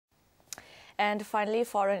And finally,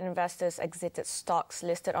 foreign investors exited stocks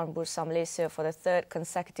listed on Bursa Malaysia for the third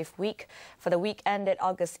consecutive week. For the week ended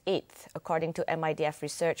August 8th, according to MIDF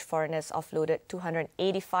Research, foreigners offloaded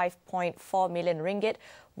 285.4 million ringgit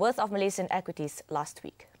worth of Malaysian equities last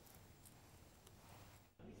week.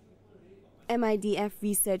 MIDF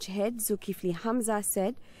Research head Zulkifli Hamzah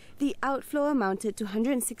said the outflow amounted to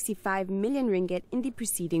 165 million ringgit in the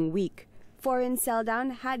preceding week. Foreign sell-down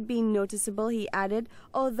had been noticeable, he added,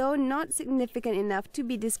 although not significant enough to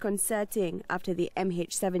be disconcerting after the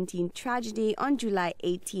MH17 tragedy on July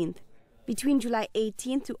 18th. Between July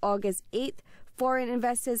 18th to August 8th, foreign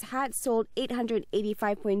investors had sold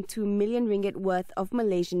 885.2 million ringgit worth of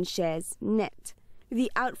Malaysian shares net.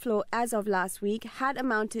 The outflow as of last week had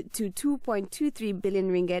amounted to 2.23 billion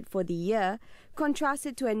ringgit for the year,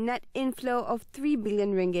 contrasted to a net inflow of 3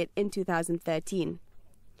 billion ringgit in 2013.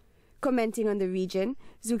 Commenting on the region,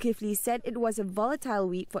 Zulkifli said it was a volatile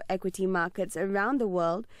week for equity markets around the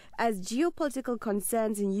world as geopolitical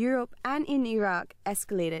concerns in Europe and in Iraq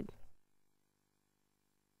escalated.